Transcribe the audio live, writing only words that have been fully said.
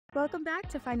Welcome back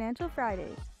to Financial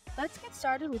Fridays. Let's get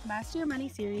started with Master Your Money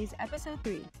Series, Episode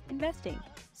 3, Investing.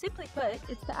 Simply put,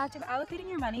 it's the act of allocating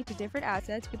your money to different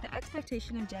assets with the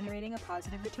expectation of generating a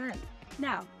positive return.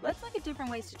 Now, let's look at different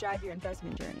ways to drive your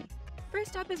investment journey.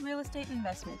 First up is real estate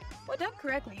investment. When done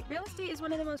correctly, real estate is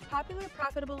one of the most popular,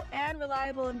 profitable, and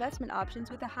reliable investment options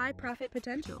with a high profit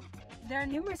potential. There are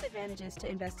numerous advantages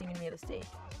to investing in real estate,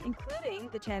 including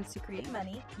the chance to create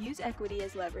money, use equity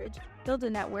as leverage, build a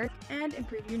network, and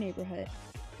improve your neighborhood.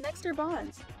 Next are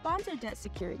bonds. Bonds are debt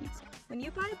securities. When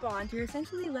you buy a bond, you're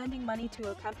essentially lending money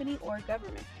to a company or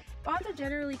government. Bonds are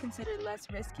generally considered less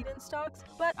risky than stocks,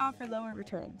 but offer lower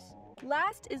returns.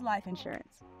 Last is life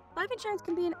insurance. Life insurance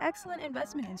can be an excellent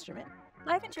investment instrument.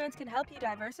 Life insurance can help you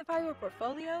diversify your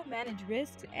portfolio, manage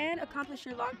risks, and accomplish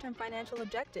your long-term financial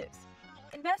objectives.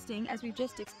 Investing, as we've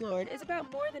just explored, is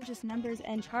about more than just numbers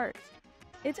and charts.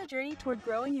 It's a journey toward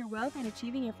growing your wealth and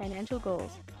achieving your financial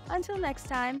goals. Until next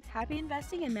time, happy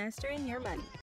investing and mastering your money.